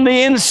something on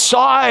the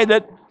inside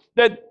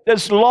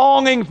that's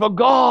longing for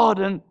God,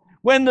 and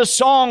when the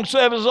song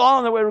service is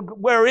on,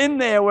 we're in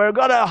there, we've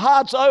got our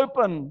hearts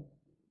open,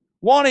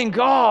 wanting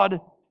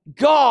God,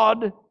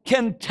 God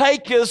can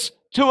take us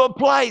to a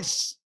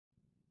place.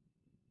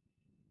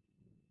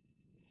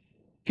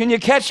 Can you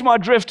catch my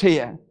drift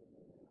here?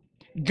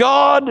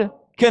 God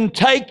can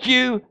take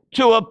you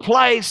to a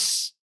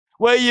place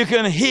where you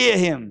can hear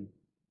Him.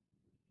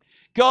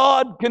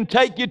 God can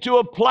take you to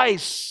a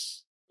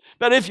place.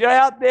 But if you're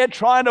out there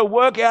trying to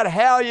work out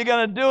how you're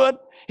going to do it,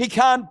 He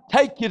can't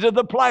take you to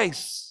the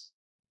place.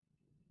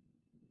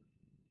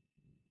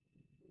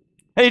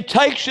 And He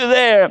takes you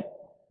there.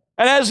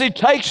 And as He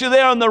takes you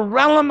there in the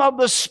realm of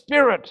the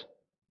Spirit,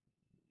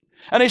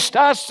 and He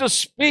starts to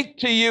speak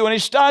to you, and He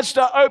starts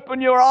to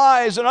open your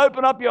eyes and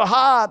open up your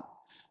heart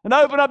and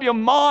open up your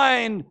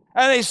mind,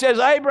 and He says,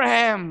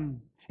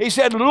 Abraham, He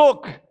said,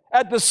 look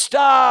at the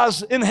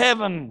stars in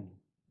heaven.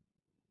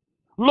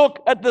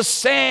 Look at the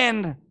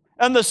sand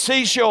and the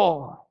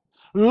seashore.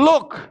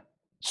 Look,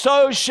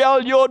 so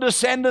shall your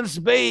descendants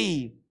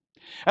be.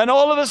 And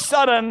all of a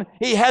sudden,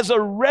 He has a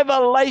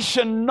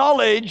revelation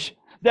knowledge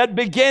that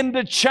began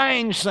to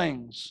change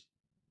things.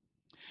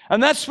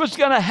 And that's what's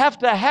going to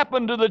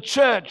happen to the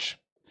church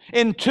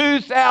in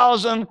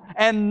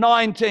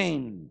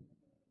 2019.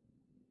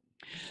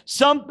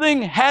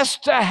 Something has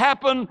to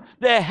happen.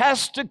 There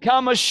has to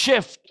come a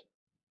shift.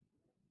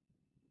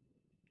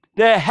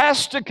 There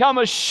has to come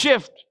a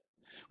shift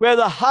where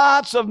the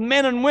hearts of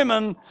men and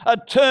women are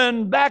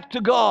turned back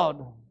to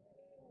God.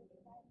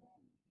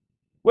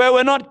 Where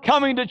we're not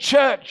coming to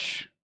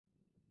church,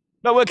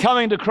 but we're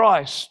coming to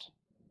Christ.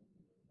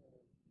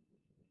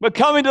 We're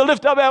coming to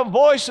lift up our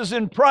voices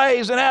in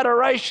praise and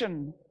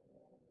adoration.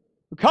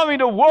 We're coming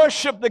to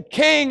worship the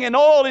King in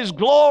all His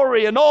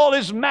glory and all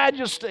His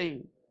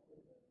majesty.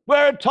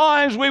 Where at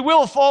times we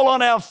will fall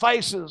on our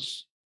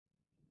faces.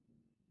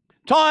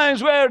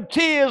 Times where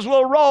tears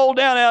will roll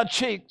down our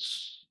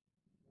cheeks.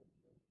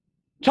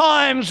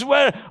 Times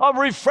of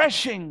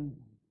refreshing.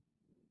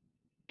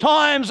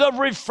 Times of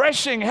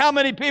refreshing. How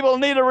many people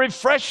need a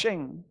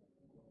refreshing?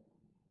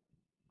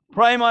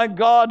 Pray, my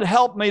God,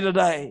 help me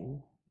today.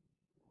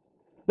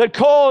 That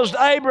caused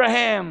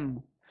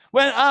Abraham,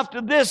 when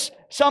after this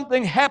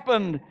something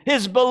happened,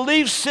 his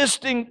belief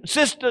system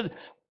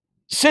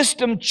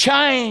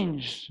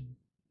changed.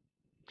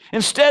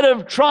 Instead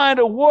of trying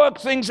to work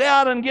things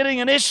out and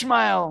getting an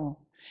Ishmael,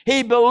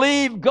 he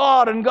believed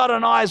God and got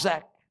an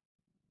Isaac.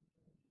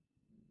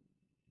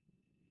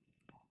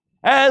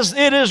 As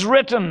it is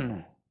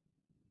written.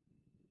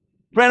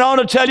 Friend, I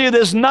want to tell you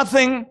there's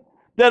nothing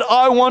that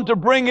I want to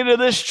bring into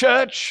this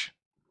church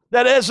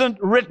that isn't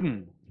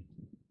written.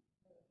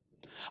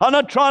 I'm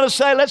not trying to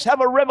say let's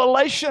have a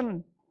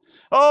revelation.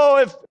 Oh,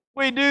 if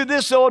we do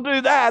this or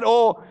do that,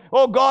 or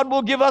God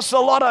will give us the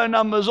lotto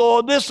numbers,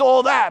 or this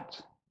or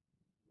that.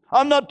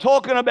 I'm not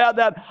talking about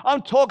that.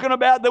 I'm talking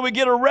about that we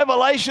get a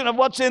revelation of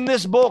what's in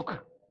this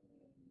book.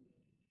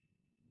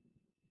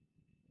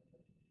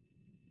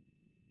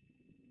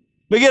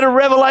 We get a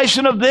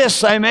revelation of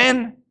this,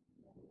 amen?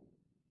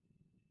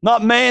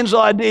 Not man's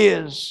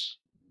ideas.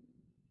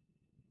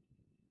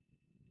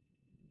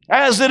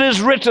 As it is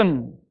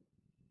written,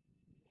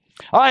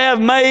 I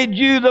have made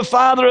you the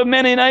father of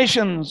many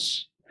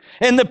nations,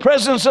 in the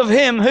presence of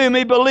Him whom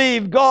he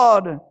believed,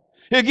 God,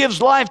 who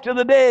gives life to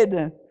the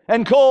dead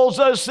and calls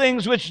those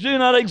things which do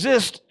not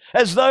exist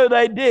as though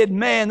they did.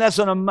 Man, that's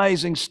an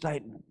amazing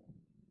statement.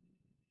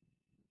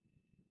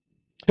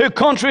 Who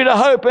contrary to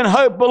hope in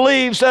hope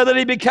believed, so that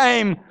He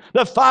became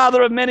the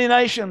father of many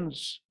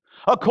nations,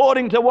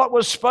 according to what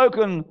was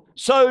spoken,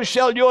 so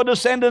shall your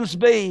descendants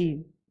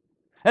be.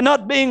 And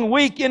not being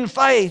weak in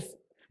faith.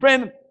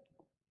 Friend,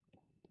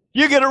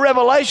 you get a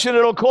revelation,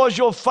 it'll cause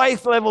your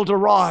faith level to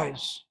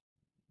rise.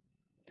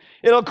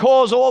 It'll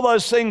cause all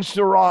those things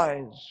to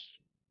rise.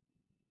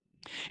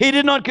 He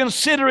did not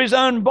consider his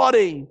own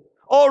body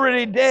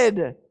already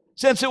dead,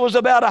 since it was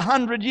about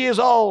 100 years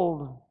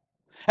old.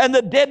 And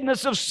the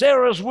deadness of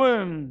Sarah's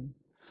womb.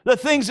 The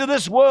things of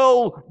this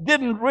world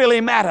didn't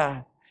really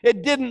matter.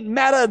 It didn't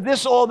matter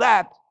this or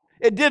that.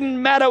 It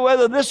didn't matter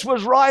whether this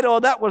was right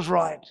or that was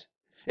right.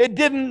 It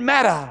didn't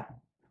matter.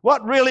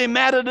 What really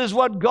mattered is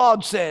what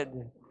God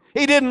said.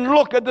 He didn't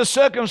look at the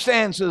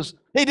circumstances.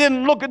 He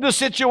didn't look at the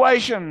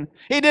situation.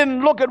 He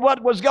didn't look at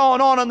what was going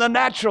on in the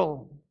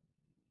natural.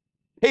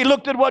 He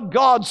looked at what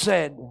God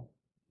said.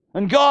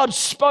 And God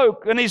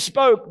spoke, and He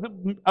spoke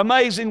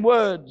amazing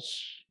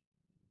words.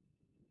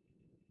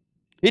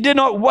 He did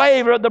not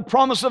waver at the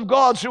promise of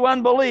God through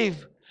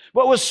unbelief,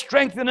 but was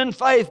strengthened in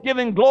faith,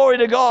 giving glory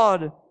to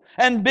God,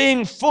 and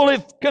being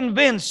fully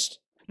convinced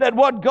that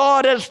what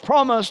God has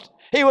promised,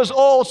 He was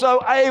also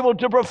able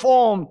to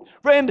perform.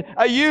 Friend,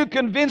 are you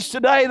convinced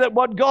today that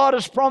what God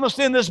has promised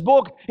in this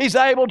book, He's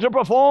able to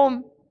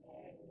perform?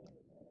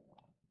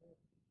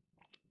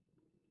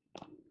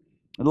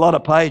 A lot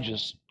of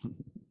pages.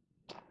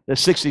 There's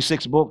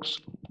 66 books,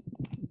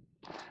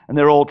 and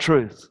they're all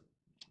truth.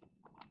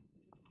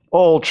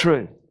 All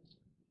truth.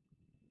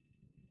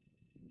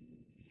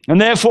 And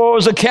therefore it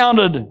was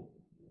accounted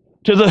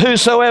to the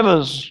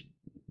whosoevers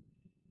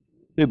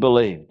who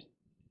believed.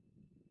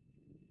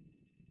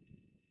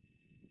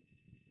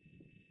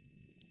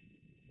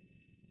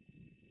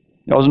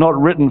 It was not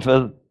written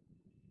for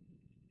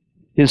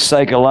his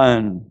sake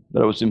alone,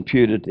 but it was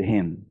imputed to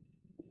him.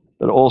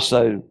 But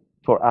also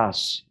for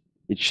us,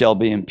 it shall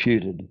be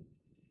imputed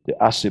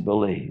to us who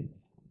believe.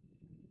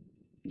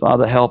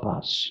 Father, help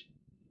us.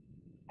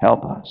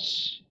 Help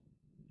us.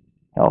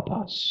 Help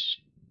us.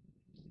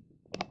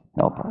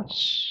 Help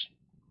us.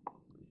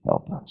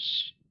 Help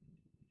us.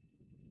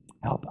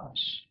 Help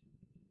us.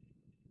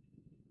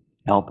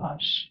 Help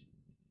us.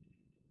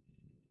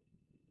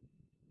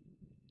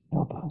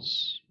 Help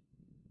us.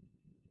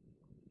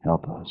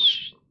 Help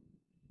us.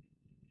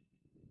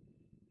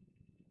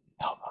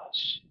 Help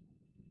us.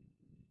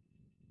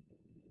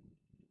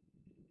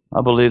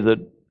 I believe that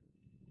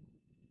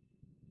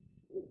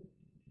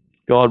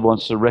God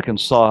wants to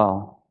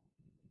reconcile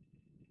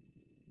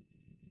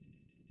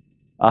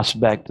us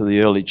back to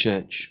the early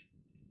church.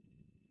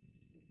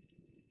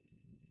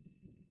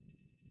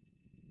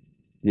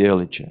 The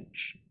early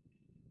church.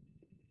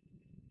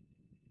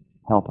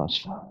 Help us,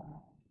 Father.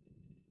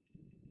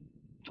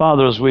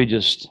 Father, as we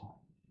just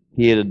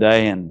here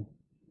today and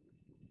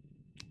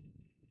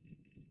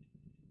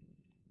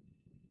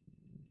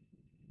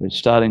we're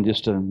starting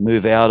just to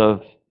move out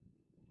of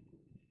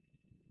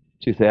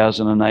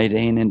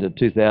 2018 into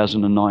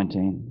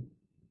 2019.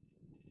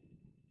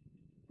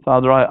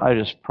 Father, I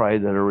just pray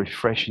that a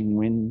refreshing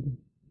wind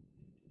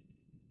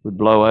would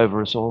blow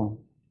over us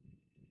all.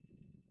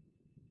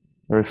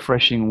 A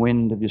refreshing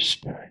wind of your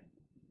Spirit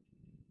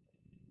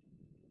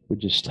would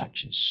just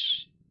touch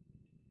us.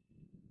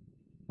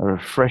 A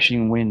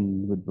refreshing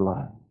wind would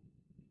blow.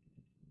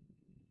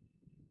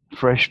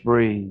 Fresh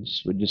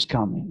breeze would just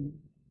come in.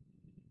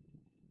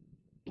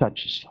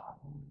 Touch us, Father.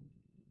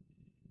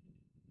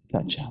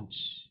 Touch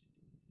us.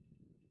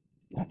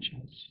 Touch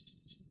us.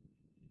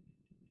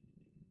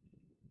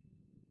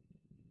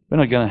 We're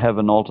not going to have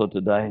an altar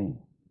today.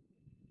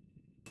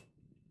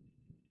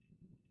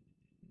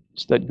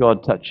 It's that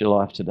God touch your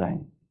life today.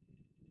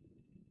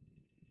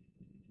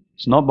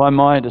 It's not by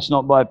might, it's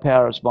not by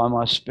power, it's by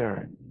my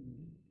Spirit.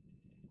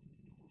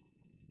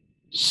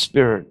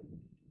 Spirit.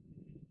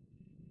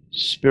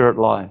 Spirit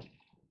life.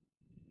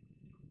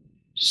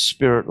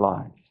 Spirit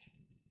life.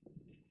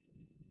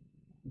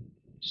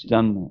 He's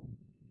done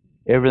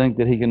everything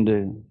that He can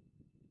do.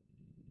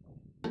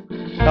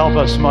 Help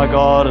us, my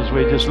God, as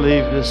we just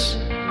leave this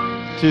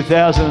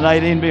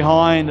 2018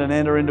 behind and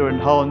enter into a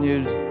whole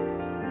new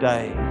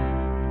day.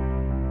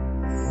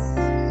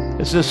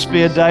 It's this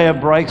be a day of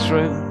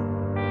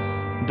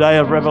breakthrough, day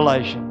of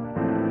revelation,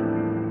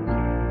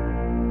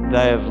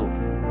 day of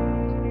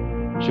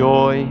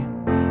joy,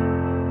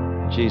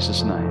 in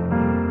Jesus' name.